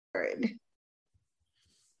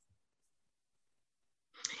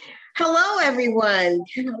Hello, everyone.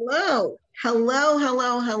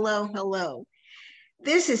 Hello.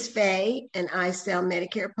 This is Faye, and I sell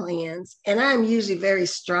Medicare plans. And I'm usually very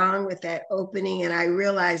strong with that opening. And I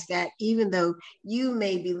realize that even though you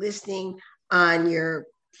may be listening on your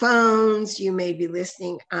phones, you may be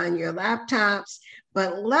listening on your laptops,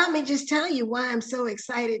 but let me just tell you why I'm so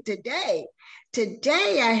excited today.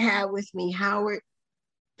 Today, I have with me Howard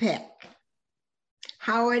Peck.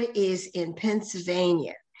 Howard is in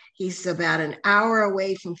Pennsylvania. He's about an hour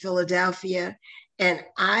away from Philadelphia. And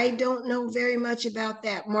I don't know very much about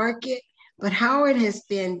that market, but Howard has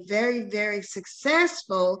been very, very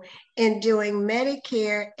successful in doing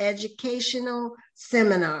Medicare educational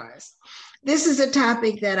seminars. This is a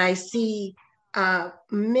topic that I see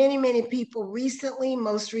many people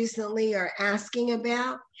most recently are asking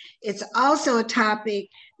about. It's also a topic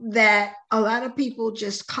that a lot of people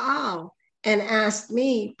just call and ask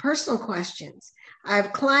me personal questions. I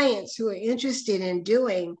have clients who are interested in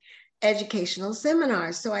doing educational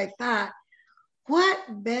seminars. So I thought,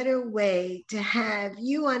 what better way to have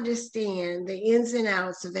you understand the ins and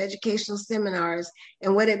outs of educational seminars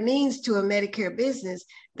and what it means to a Medicare business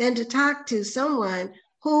than to talk to someone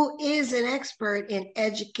who is an expert in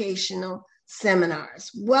educational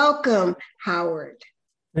seminars. Welcome, Howard.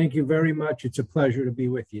 Thank you very much. It's a pleasure to be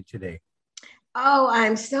with you today. Oh,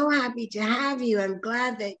 I'm so happy to have you. I'm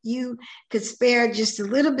glad that you could spare just a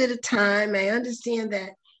little bit of time. I understand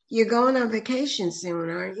that you're going on vacation soon,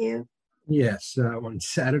 aren't you? Yes, on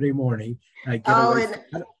Saturday morning. I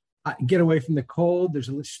get away from the cold. There's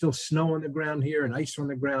still snow on the ground here and ice on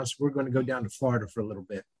the ground, so we're going to go down to Florida for a little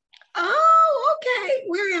bit. Oh, okay.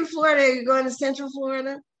 We're in Florida. Are you going to Central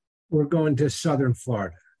Florida? We're going to Southern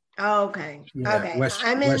Florida. Oh, okay. Yeah, okay. West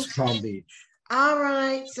Palm Beach. All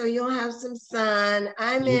right. So you'll have some sun.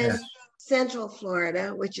 I'm in Central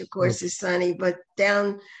Florida, which of course is sunny, but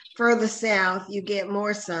down further south, you get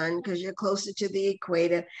more sun because you're closer to the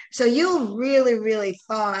equator. So you'll really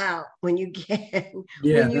thaw out when you get. What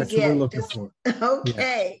we're looking for.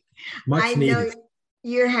 Okay. Yeah. Much needed. I know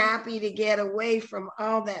you're happy to get away from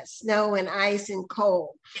all that snow and ice and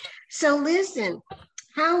cold. So listen,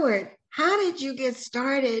 Howard, how did you get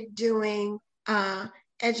started doing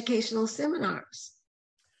educational seminars?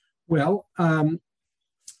 Well,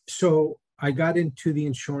 so I got into the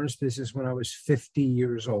insurance business when I was 50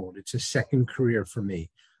 years old. It's a second career for me.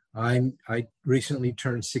 I recently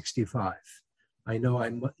turned 65. I know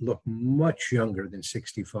I look much younger than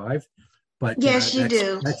 65, but yes, you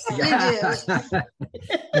do. You do.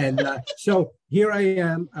 And so here I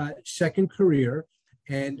am, second career,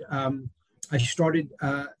 and I started.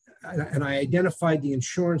 And I identified the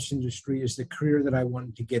insurance industry as the career that I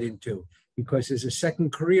wanted to get into, because as a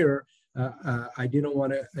second career, I didn't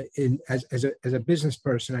want to, as a business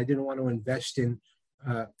person, I didn't want to invest in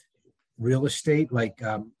real estate like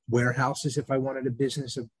warehouses if I wanted a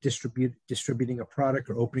business of distributing a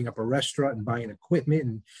product or opening up a restaurant and buying equipment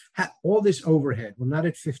and all this overhead. Well, not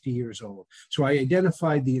at 50 years old. So I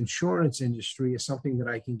identified the insurance industry as something that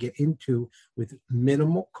I can get into with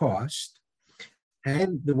minimal cost.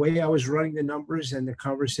 And the way I was running the numbers and the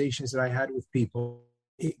conversations that I had with people,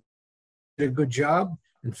 it did a good job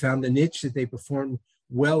and found the niche that they performed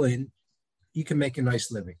well in. You can make a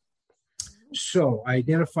nice living. So I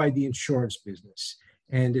identified the insurance business.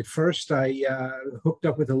 And at first I hooked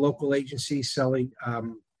up with a local agency selling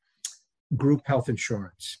group health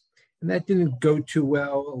insurance. And that didn't go too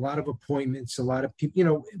well. A lot of appointments, a lot of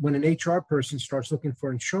people, when an HR person starts looking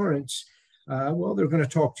for insurance, well, they're going to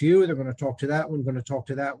talk to you. They're going to talk to that one, going to talk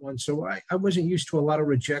to that one. So I wasn't used to a lot of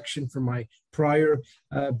rejection from my prior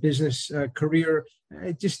business career.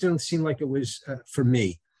 It just didn't seem like it was for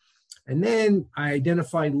me. And then I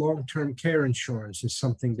identified long-term care insurance as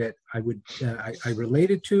something that I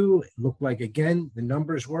related to. It looked like, again, the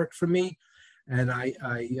numbers worked for me. And I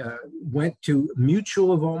went to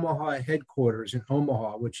Mutual of Omaha headquarters in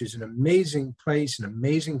Omaha, which is an amazing place, an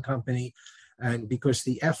amazing company. And because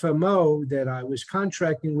the FMO that I was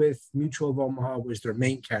contracting with, Mutual of Omaha, was their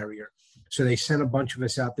main carrier. So they sent a bunch of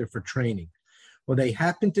us out there for training. Well, they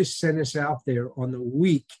happened to send us out there on the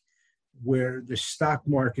week where the stock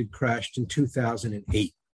market crashed in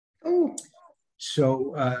 2008. Oh.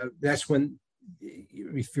 So that's when,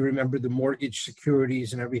 if you remember, the mortgage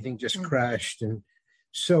securities and everything just crashed. And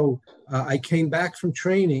so I came back from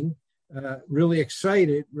training, really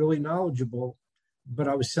excited, really knowledgeable. But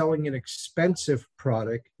I was selling an expensive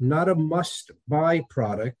product, not a must-buy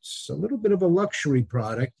product, a little bit of a luxury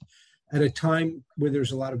product at a time where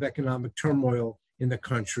there's a lot of economic turmoil in the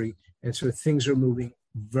country. And so things are moving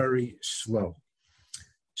very slow.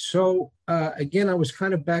 So again, I was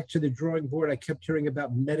kind of back to the drawing board. I kept hearing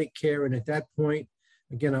about Medicare. And at that point,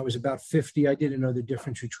 again, I was about 50. I didn't know the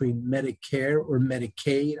difference between Medicare or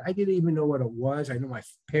Medicaid. I didn't even know what it was. I know my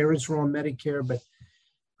parents were on Medicare, but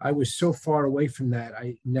I was so far away from that,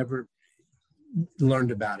 I never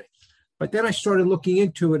learned about it. But then I started looking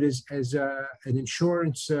into it as an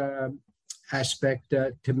insurance aspect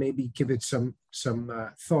to maybe give it some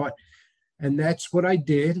thought. And that's what I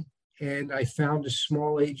did. And I found a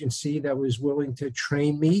small agency that was willing to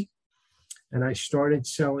train me. And I started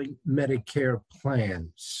selling Medicare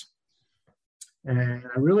plans. And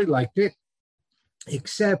I really liked it,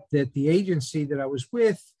 except that the agency that I was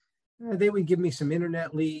with, they would give me some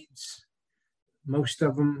internet leads. Most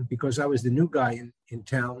of them, because I was the new guy in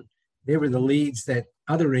town, they were the leads that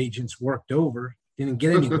other agents worked over, didn't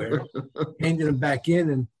get anywhere, handed them back in,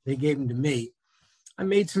 and they gave them to me. I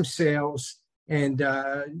made some sales and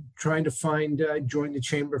trying to join the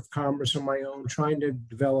Chamber of Commerce on my own, trying to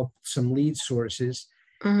develop some lead sources.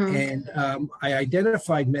 Mm-hmm. And I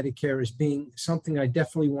identified Medicare as being something I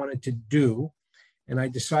definitely wanted to do. And I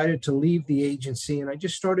decided to leave the agency, and I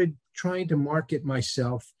just started trying to market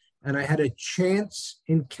myself. And I had a chance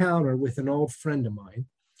encounter with an old friend of mine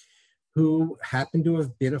who happened to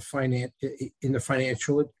have been in the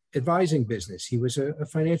financial advising business. He was a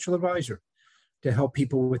financial advisor to help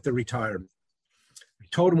people with their retirement. I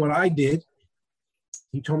told him what I did.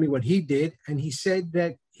 He told me what he did. And he said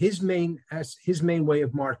that his main way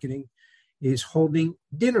of marketing is holding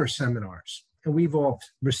dinner seminars. And we've all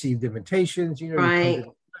received invitations, you right. You come to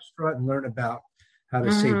the restaurant and learn about how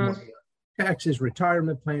to save money on taxes,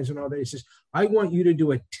 retirement plans, and all that. He says, I want you to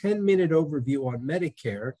do a 10-minute overview on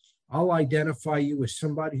Medicare. I'll identify you as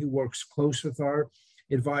somebody who works close with our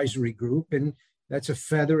advisory group. And that's a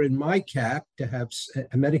feather in my cap to have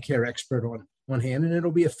a Medicare expert on one hand, and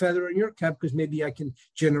it'll be a feather in your cap because maybe I can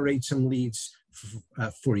generate some leads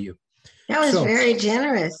for you. That was very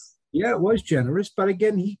generous. Yeah, it was generous. But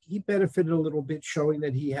again, he benefited a little bit, showing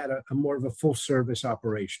that he had a more of a full service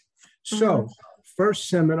operation. So first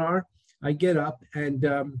seminar, I get up and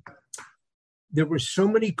there were so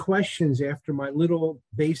many questions after my little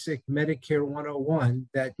basic Medicare 101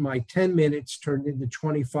 that my 10 minutes turned into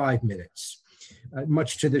 25 minutes.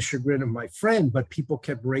 Much to the chagrin of my friend, but people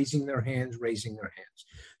kept raising their hands.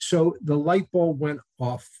 So the light bulb went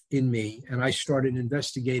off in me, and I started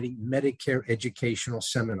investigating Medicare educational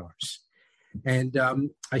seminars. And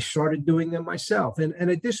I started doing them myself. And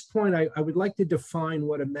at this point, I would like to define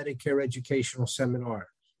what a Medicare educational seminar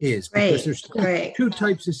is, because there's two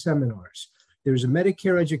types of seminars. There's a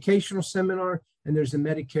Medicare educational seminar, and there's a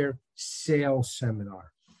Medicare sales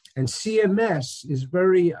seminar. And CMS is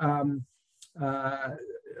very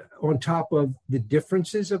on top of the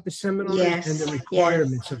differences of the seminars and the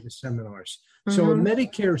requirements of the seminars. So a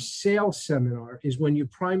Medicare sales seminar is when you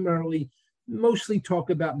mostly talk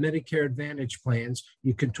about Medicare Advantage plans.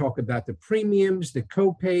 You can talk about the premiums, the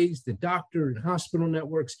co-pays, the doctor and hospital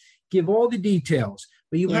networks, give all the details,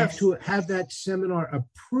 but you have to have that seminar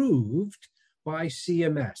approved by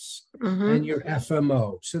CMS and your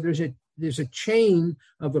FMO. So there's a chain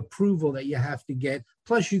of approval that you have to get.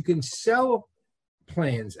 Plus, you can sell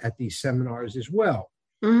plans at these seminars as well.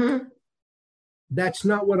 That's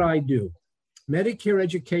not what I do. Medicare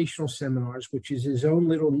educational seminars, which is his own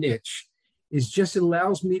little niche, just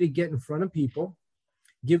allows me to get in front of people,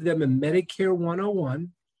 give them a Medicare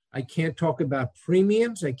 101. I can't talk about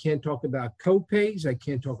premiums. I can't talk about co-pays. I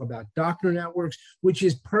can't talk about doctor networks, which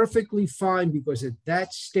is perfectly fine because at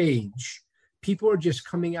that stage, people are just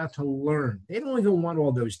coming out to learn. They don't even want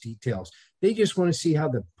all those details. They just want to see how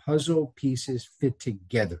the puzzle pieces fit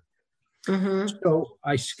together. So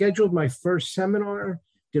I scheduled my first seminar,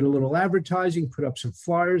 did a little advertising, put up some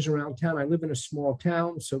flyers around town. I live in a small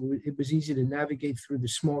town, so it was easy to navigate through the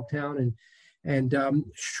small town. And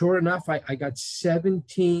sure enough, I got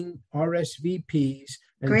 17 RSVPs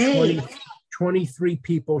and 23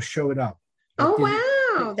 people showed up. Oh,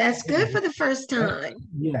 wow. That's good for the first time.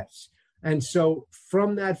 Yes. And so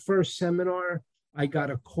from that first seminar, I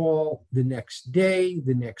got a call the next day,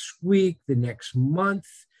 the next week, the next month,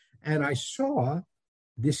 and I saw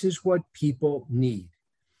this is what people need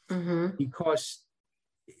because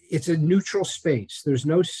it's a neutral space. There's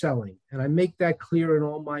no selling. And I make that clear in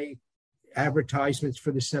all my advertisements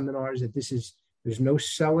for the seminars that there's no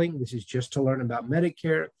selling. This is just to learn about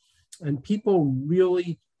Medicare. And people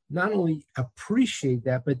really not only appreciate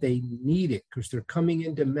that, but they need it because they're coming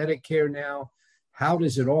into Medicare now. How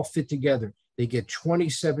does it all fit together? They get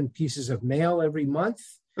 27 pieces of mail every month.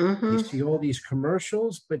 They Mm-hmm. see all these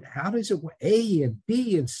commercials, but how does it, A and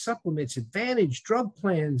B and supplements, advantage, drug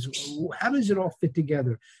plans, how does it all fit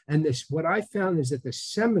together? And this, what I found is that the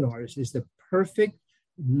seminars is the perfect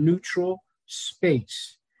neutral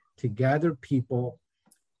space to gather people,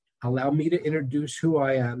 allow me to introduce who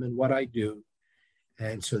I am and what I do.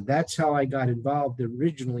 And so that's how I got involved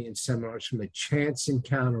originally in seminars, from a chance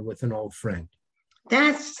encounter with an old friend.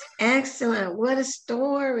 That's excellent. What a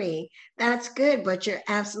story. That's good, but you're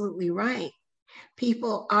absolutely right.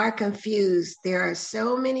 People are confused. There are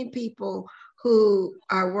so many people who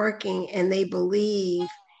are working and they believe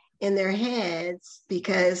in their heads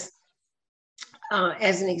because,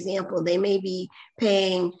 as an example, they may be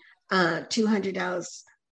paying $200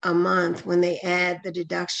 a month when they add the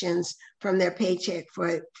deductions from their paycheck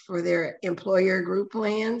for their employer group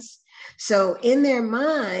plans. So in their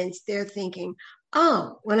minds, they're thinking,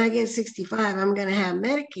 oh, when I get 65, I'm going to have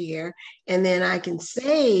Medicare, and then I can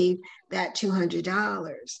save that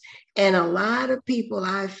 $200. And a lot of people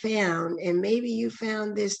I've found, and maybe you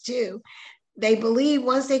found this too, they believe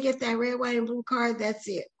once they get that red, white, and blue card, that's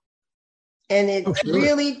it. And it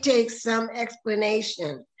really takes some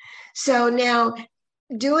explanation. So now,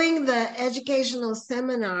 doing the educational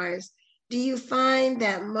seminars, do you find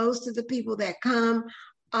that most of the people that come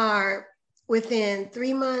are within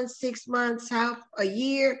 3 months, 6 months, a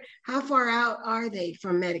year? How far out are they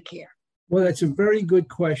from Medicare? Well, that's a very good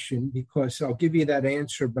question, because I'll give you that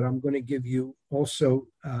answer, but I'm going to give you also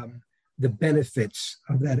the benefits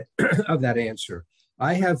of that of that answer.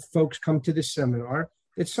 I have folks come to the seminar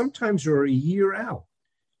that sometimes are a year out.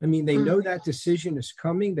 I mean, they know that decision is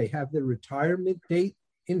coming. They have their retirement date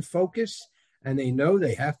in focus, and they know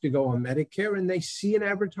they have to go on Medicare, and they see an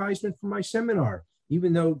advertisement for my seminar,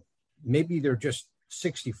 even though maybe they're just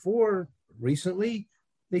 64 recently.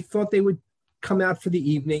 They thought they would come out for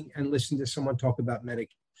the evening and listen to someone talk about Medicare.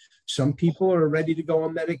 Some people are ready to go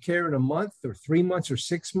on Medicare in a month or 3 months or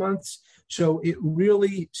 6 months. So it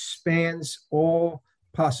really spans all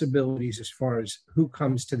possibilities as far as who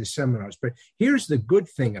comes to the seminars. But here's the good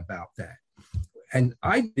thing about that. And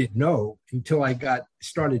I didn't know until I got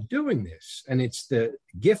started doing this. And it's the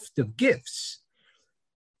gift of gifts.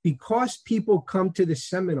 Because people come to the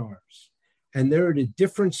seminars and they're at a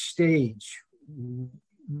different stage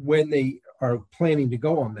when they are planning to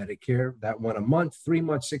go on Medicare, that one a month, 3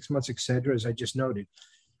 months, 6 months, et cetera, as I just noted,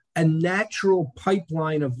 a natural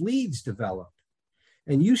pipeline of leads develop.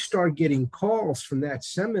 And you start getting calls from that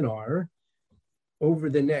seminar over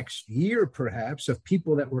the next year, perhaps, of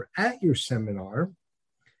people that were at your seminar.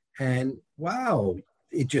 And wow,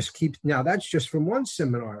 it just keeps, now that's just from one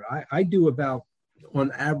seminar. I do about,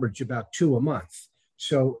 on average, about 2 a month.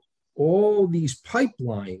 So all these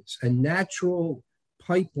pipelines, a natural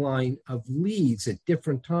pipeline of leads at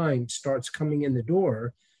different times starts coming in the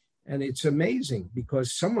door. And it's amazing,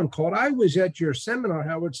 because someone called, I was at your seminar,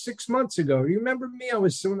 Howard, 6 months ago. You remember me? I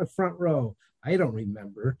was in the front row. I don't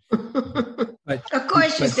remember. But of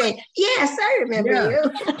course you say, yes, I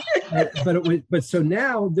remember you. but so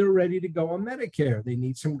now they're ready to go on Medicare. They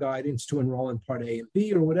need some guidance to enroll in Part A and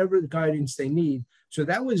B, or whatever the guidance they need. So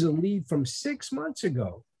that was a lead from 6 months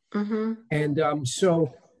ago. Mm-hmm. And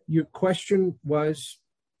so your question was,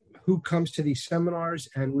 who comes to these seminars?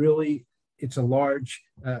 And really, it's a large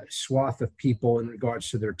swath of people in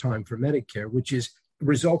regards to their time for Medicare, which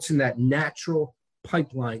results in that natural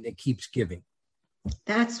pipeline that keeps giving.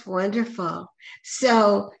 That's wonderful.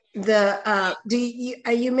 So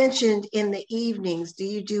you mentioned in the evenings, do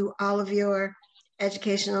you do all of your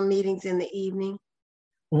educational meetings in the evening?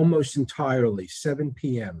 Almost entirely, 7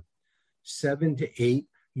 p.m., 7 to 8.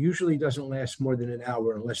 Usually doesn't last more than an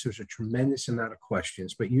hour unless there's a tremendous amount of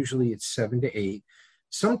questions, but usually it's 7 to 8.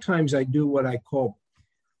 Sometimes I do what I call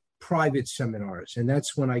private seminars, and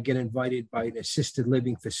that's when I get invited by an assisted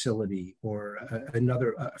living facility or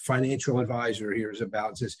another financial advisor hears about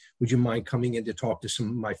and says, would you mind coming in to talk to some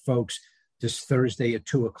of my folks this Thursday at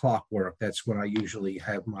 2 o'clock work? That's when I usually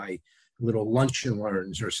have my little lunch and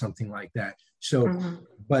learns or something like that. So,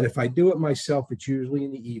 but if I do it myself, it's usually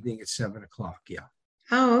in the evening at 7 o'clock. Yeah.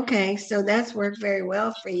 Oh, okay. So that's worked very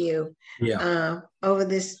well for you over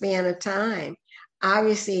this span of time.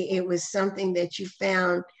 Obviously, it was something that you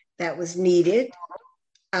found that was needed.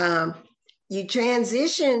 You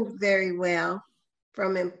transitioned very well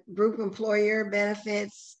from group employer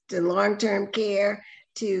benefits to long-term care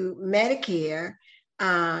to Medicare.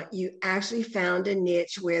 You actually found a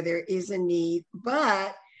niche where there is a need.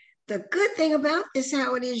 But the good thing about this,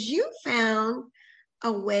 Howard, is you found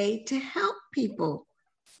a way to help people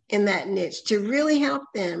in that niche, to really help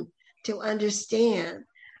them to understand.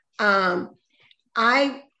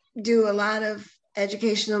 I do a lot of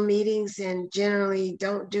educational meetings and generally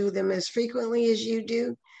don't do them as frequently as you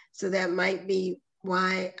do. So that might be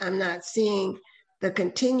why I'm not seeing the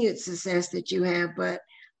continued success that you have. But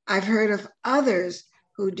I've heard of others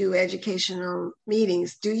who do educational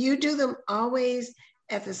meetings. Do you do them always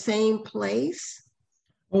at the same place?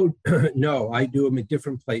 Oh, no, I do them at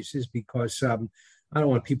different places because I don't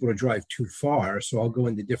want people to drive too far. So I'll go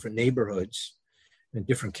into different neighborhoods and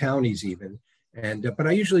different counties even. But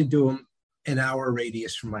I usually do them an hour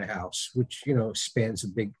radius from my house, which, spans a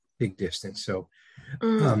big distance. So,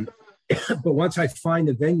 Mm. um, but once I find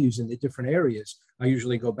the venues in the different areas, I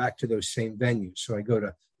usually go back to those same venues. So I go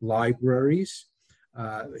to libraries.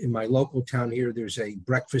 In my local town here, there's a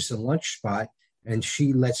breakfast and lunch spot, and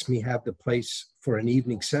she lets me have the place for an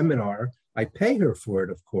evening seminar. I pay her for it,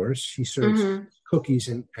 of course. She serves Mm-hmm. cookies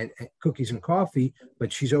and cookies and coffee,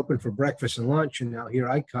 but she's open for breakfast and lunch. And now here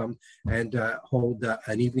I come and hold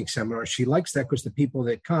an evening seminar. She likes that because the people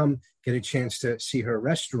that come get a chance to see her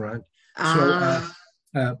restaurant. So, Ah.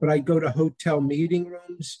 but I go to hotel meeting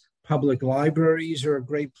rooms. Public libraries are a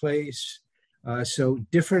great place. So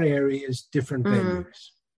different areas, different Mm.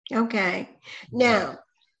 venues. Okay. Yeah. Now,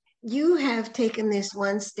 you have taken this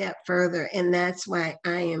one step further, and that's why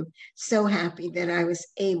I am so happy that I was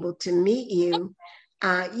able to meet you.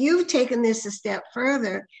 You've taken this a step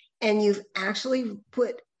further, and you've actually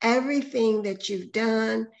put everything that you've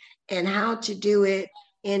done and how to do it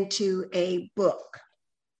into a book.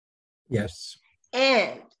 Yes.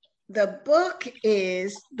 And the book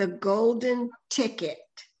is The Golden Ticket.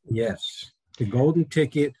 Yes. The Golden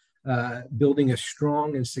Ticket, building a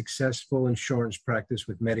strong and successful insurance practice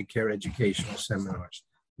with Medicare educational seminars.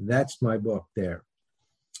 That's my book there.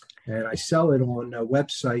 And I sell it on a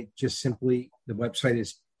website, just simply, the website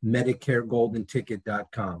is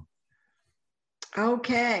medicaregoldenticket.com.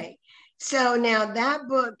 Okay. So now that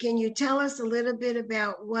book, can you tell us a little bit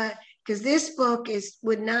about what, because this book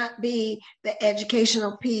would not be the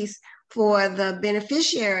educational piece for the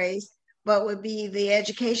beneficiaries, but would be the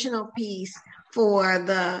educational piece for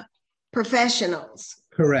the professionals.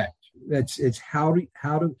 Correct. It's how to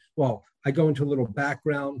well, I go into a little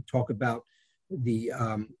background, talk about the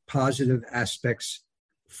positive aspects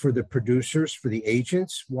for the producers, for the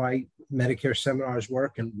agents, why Medicare seminars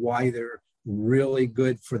work and why they're really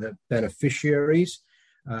good for the beneficiaries.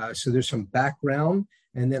 So there's some background,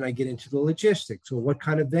 and then I get into the logistics. So what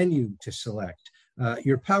kind of venue to select,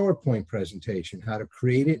 your PowerPoint presentation, how to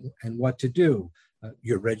create it and what to do,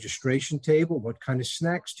 your registration table, what kind of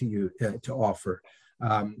snacks to offer.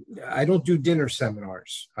 I don't do dinner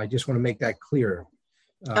seminars. I just want to make that clear.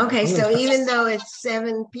 Okay, so even though it's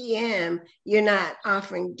 7 p.m., you're not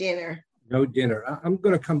offering dinner. No dinner. I'm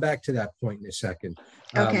going to come back to that point in a second.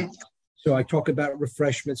 Okay. So I talk about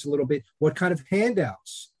refreshments a little bit, what kind of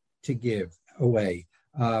handouts to give away.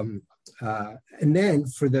 And then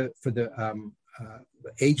for the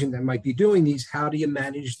agent that might be doing these, how do you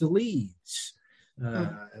manage the leads?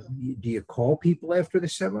 Do you call people after the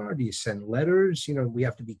seminar? Do you send letters? We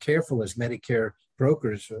have to be careful as Medicare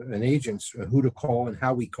brokers and agents who to call and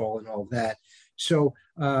how we call and all that. So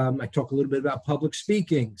I talk a little bit about public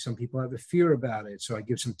speaking. Some people have a fear about it, so I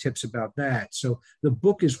give some tips about that. So the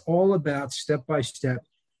book is all about step-by-step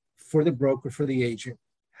for the broker, for the agent,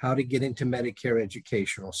 how to get into Medicare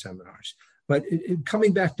educational seminars. But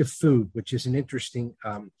coming back to food, which is an interesting,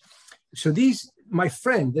 my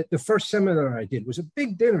friend, the first seminar I did was a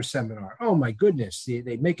big dinner seminar. Oh my goodness,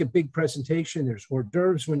 they make a big presentation. There's hors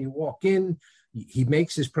d'oeuvres when you walk in. He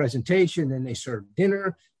makes his presentation, then they serve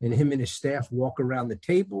dinner, and him and his staff walk around the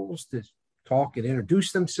tables to talk and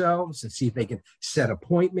introduce themselves and see if they can set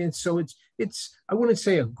appointments. So it's I wouldn't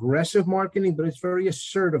say aggressive marketing, but it's very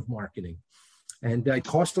assertive marketing. And it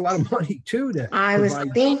costs a lot of money too I was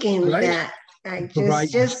thinking right? that.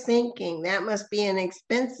 Just thinking that must be an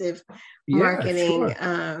expensive marketing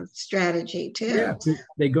strategy too. Yeah,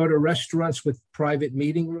 they go to restaurants with private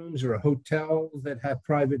meeting rooms or hotels that have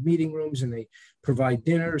private meeting rooms, and they provide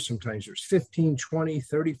dinner. Sometimes there's 15, 20,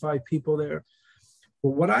 35 people there.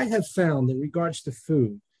 But what I have found in regards to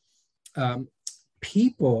food,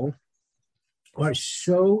 people are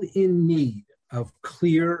so in need of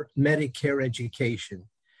clear Medicare education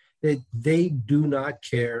that they do not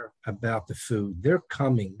care about the food. They're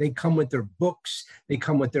coming. They come with their books. They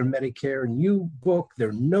come with their Medicare new book,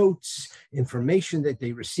 their notes, information that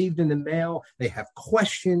they received in the mail. They have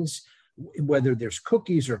questions, whether there's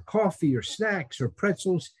cookies or coffee or snacks or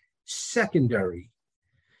pretzels, secondary.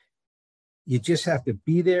 You just have to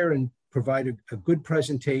be there and provide a good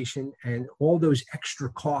presentation, and all those extra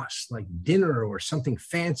costs like dinner or something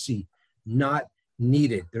fancy, not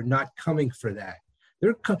needed. They're not coming for that.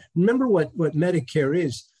 Remember what Medicare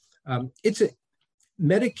is.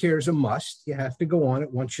 Medicare is a must. You have to go on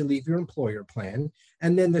it once you leave your employer plan.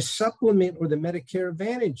 And then the supplement or the Medicare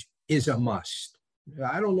Advantage is a must.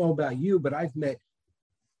 I don't know about you, but I've met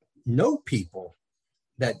no people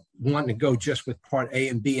that want to go just with Part A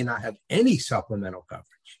and B and not have any supplemental coverage.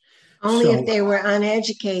 Only if they were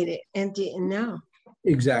uneducated and didn't know.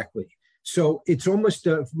 Exactly. So it's almost,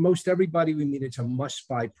 most everybody we meet, it's a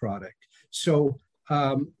must-buy product. So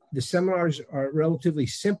the seminars are relatively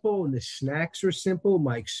simple and the snacks are simple.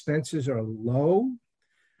 My expenses are low.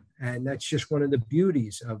 And that's just one of the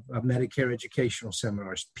beauties of Medicare educational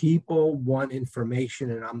seminars. People want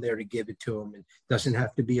information and I'm there to give it to them. It doesn't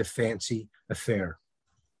have to be a fancy affair.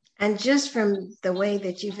 And just from the way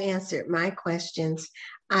that you've answered my questions,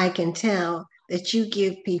 I can tell that you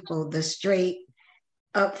give people the straight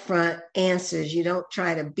upfront answers. You don't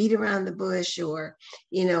try to beat around the bush or,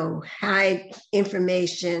 hide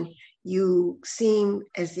information. You seem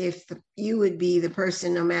as if you would be the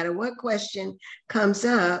person, no matter what question comes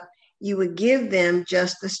up, you would give them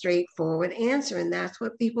just the straightforward answer. And that's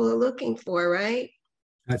what people are looking for, right?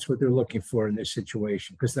 That's what they're looking for in this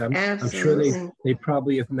situation. Because I'm sure they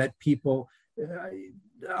probably have met people,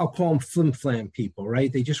 I'll call them flim-flam people,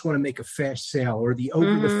 right? They just want to make a fast sale or the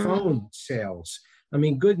over-the-phone sales. I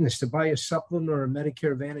mean, goodness, to buy a supplement or a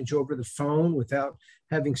Medicare Advantage over the phone without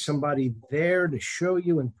having somebody there to show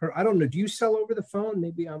you. I don't know. Do you sell over the phone?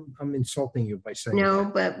 Maybe I'm insulting you by saying no,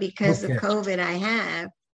 that. But because of COVID, I have.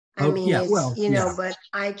 But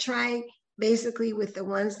I try basically with the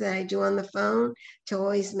ones that I do on the phone to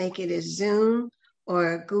always make it a Zoom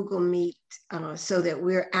or a Google Meet so that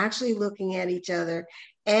we're actually looking at each other.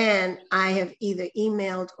 And I have either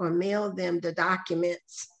emailed or mailed them the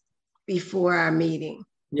documents before our meeting.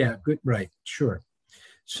 Yeah, good. Right. Sure.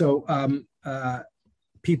 So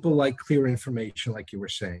people like clear information, like you were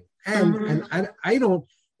saying. And I don't,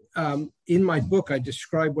 in my book, I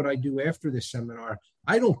describe what I do after the seminar.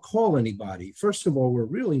 I don't call anybody. First of all, we're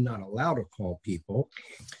really not allowed to call people.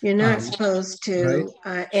 You're not supposed to.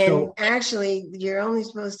 Right? Actually, you're only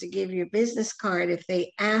supposed to give your business card if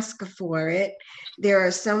they ask for it. There are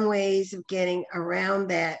some ways of getting around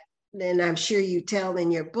that. And I'm sure you tell in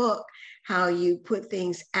your book how you put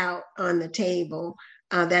things out on the table.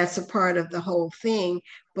 That's a part of the whole thing.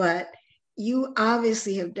 But you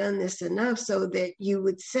obviously have done this enough so that you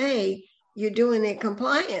would say you're doing it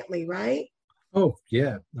compliantly, right? Oh,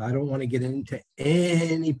 yeah. I don't want to get into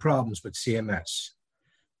any problems with CMS.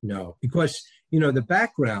 No, because, the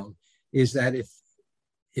background is that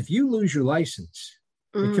if you lose your license,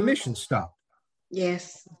 the commissions stop.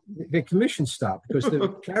 Yes. The commissions stop because the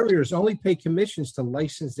carriers only pay commissions to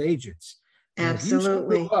licensed agents. And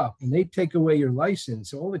absolutely. If you screw up and they take away your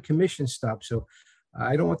license, all the commissions stop. So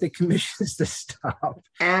I don't want the commissions to stop.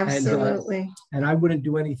 Absolutely. And I wouldn't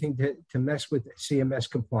do anything to mess with CMS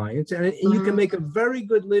compliance. And you can make a very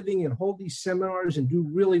good living and hold these seminars and do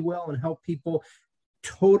really well and help people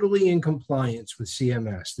totally in compliance with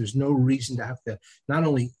CMS. There's no reason to have to,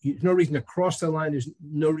 no reason to cross the line. There's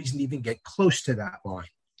no reason to even get close to that line.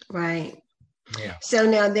 Right. Yeah. So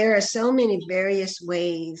now there are so many various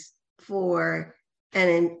ways for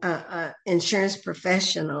an insurance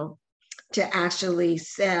professional to actually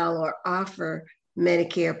sell or offer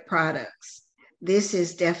Medicare products. This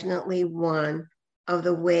is definitely one of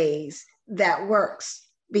the ways that works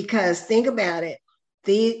because think about it.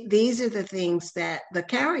 These are the things that the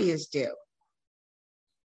carriers do,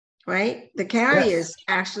 right? The carriers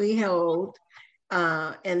actually hold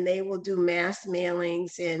and they will do mass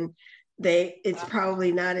mailings and it's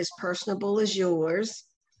probably not as personable as yours.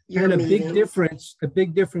 And a big difference,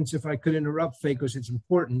 if I could interrupt, Faye, because it's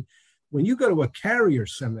important. When you go to a carrier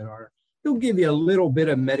seminar, they'll give you a little bit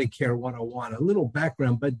of Medicare 101, a little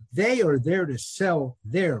background, but they are there to sell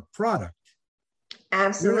their product.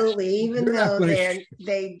 Absolutely. Even though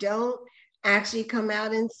they don't actually come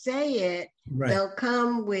out and say it, they'll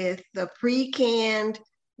come with the pre-canned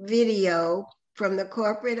video from the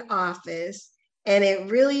corporate office. And it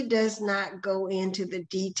really does not go into the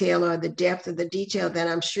detail or the depth of the detail that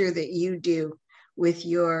I'm sure that you do with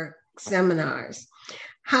your seminars.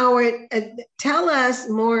 Howard, tell us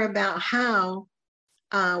more about how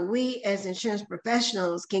we as insurance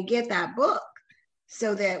professionals can get that book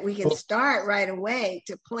so that we can start right away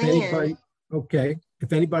to plan.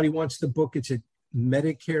 If anybody wants the book, it's at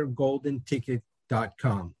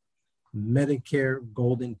MedicareGoldenTicket.com.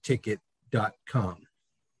 MedicareGoldenTicket.com.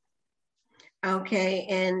 Okay,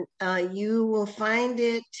 and you will find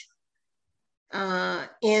it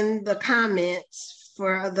in the comments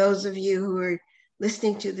for those of you who are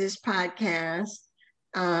listening to this podcast.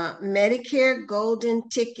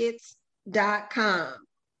 MedicareGoldenTickets.com.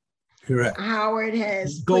 Correct. Howard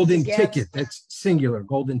has Golden Ticket. That's singular.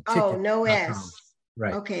 Golden Ticket. Oh, no S.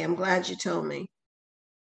 Right. Okay, I'm glad you told me.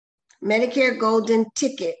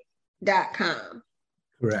 MedicareGoldenTicket.com.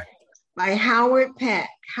 Correct. By Howard Peck.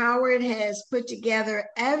 Howard has put together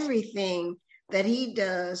everything that he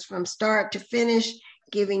does from start to finish,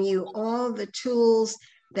 giving you all the tools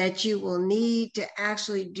that you will need to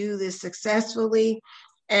actually do this successfully.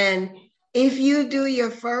 And if you do your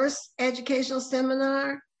first educational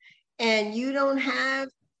seminar and you don't have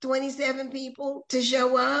 27 people to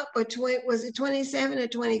show up, or was it 27 or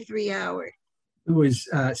 23, Howard? It was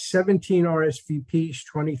 17 RSVPs,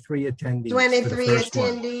 23 attendees. 23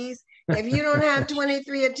 attendees. If you don't have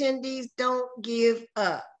 23 attendees, don't give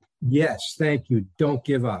up. Yes, thank you. Don't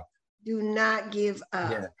give up. Do not give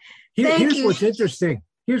up. Yeah. Here's what's interesting.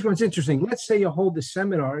 Here's what's interesting. Let's say you hold the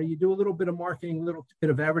seminar, you do a little bit of marketing, a little bit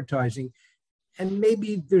of advertising, and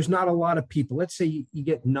maybe there's not a lot of people. Let's say you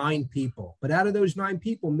get 9 people, but out of those 9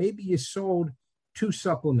 people, maybe you sold 2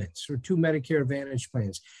 supplements or 2 Medicare Advantage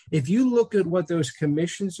plans. If you look at what those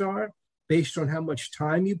commissions are based on how much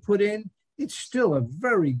time you put in, it's still a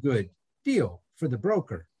very good deal for the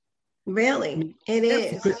broker. Really? It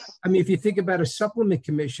is. I mean, if you think about a supplement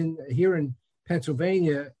commission here in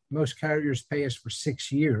Pennsylvania, most carriers pay us for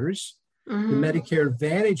 6 years. Mm-hmm. The Medicare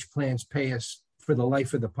Advantage plans pay us for the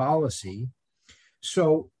life of the policy.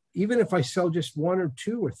 So even if I sell just 1 or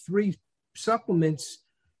 2 or 3 supplements,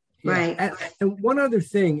 right. And one other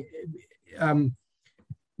thing,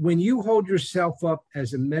 when you hold yourself up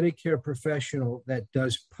as a Medicare professional that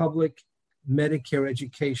does public Medicare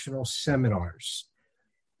educational seminars,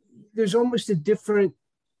 there's almost a different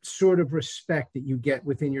sort of respect that you get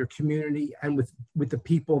within your community and with the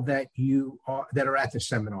people that are at the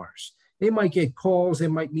seminars. They might get calls, they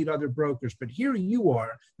might meet other brokers, but here you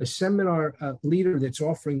are, a seminar leader that's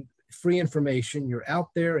offering free information. You're out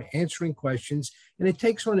there answering questions, and it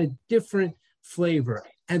takes on a different flavor.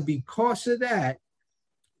 And because of that,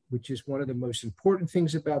 which is one of the most important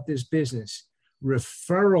things about this business,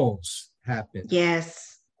 referrals happen.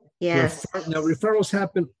 Yes. Yes. Now, referrals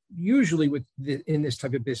happen usually in this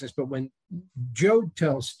type of business, but when Joe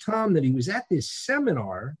tells Tom that he was at this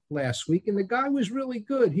seminar last week and the guy was really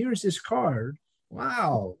good, here's his card.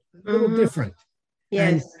 Wow, a little different.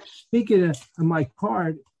 Yes. And speaking of my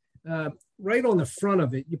card, right on the front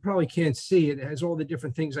of it, you probably can't see it. It has all the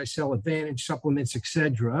different things I sell, Advantage, supplements,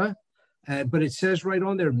 etc. But it says right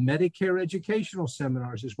on there, Medicare educational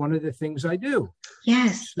seminars is one of the things I do.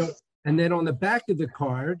 Yes. So, and then on the back of the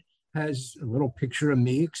card has a little picture of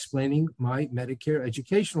me explaining my Medicare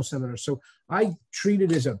educational seminar. So I treat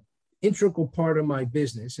it as an integral part of my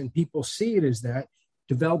business, and people see it as that,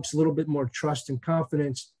 develops a little bit more trust and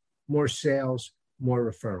confidence, more sales, more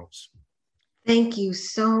referrals. Thank you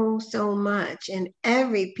so, so much. And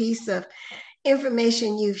every piece of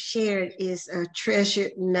information you've shared is a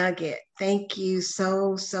treasured nugget. Thank you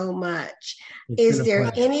so, so much. Is there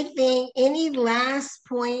any last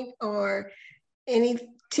point or any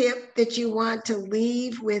tip that you want to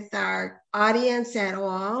leave with our audience at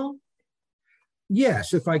all?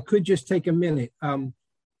 Yes, if I could just take a minute.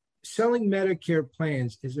 Selling Medicare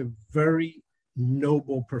plans is a very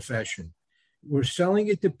noble profession. We're selling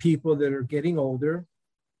it to people that are getting older.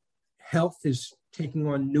 Health is taking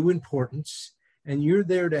on new importance, and you're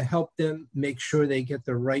there to help them make sure they get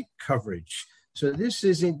the right coverage. So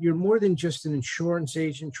you're more than just an insurance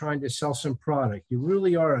agent trying to sell some product. You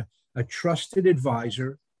really are a trusted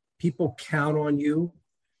advisor. People count on you.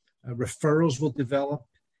 Referrals will develop.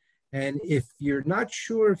 And if you're not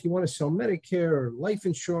sure if you want to sell Medicare or life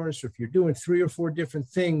insurance, or if you're doing 3 or 4 different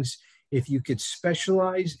things, if you could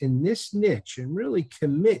specialize in this niche and really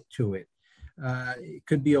commit to it, it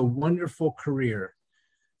could be a wonderful career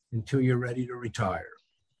until you're ready to retire.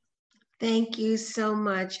 Thank you so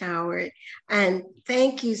much, Howard. And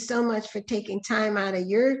thank you so much for taking time out of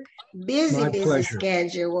your busy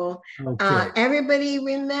schedule. Okay. Everybody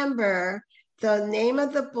remember, the name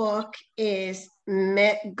of the book is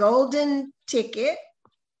Golden Ticket,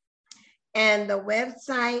 and the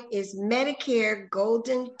website is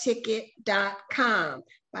MedicareGoldenTicket.com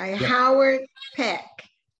by Howard Peck.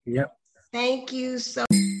 Yep. Thank you so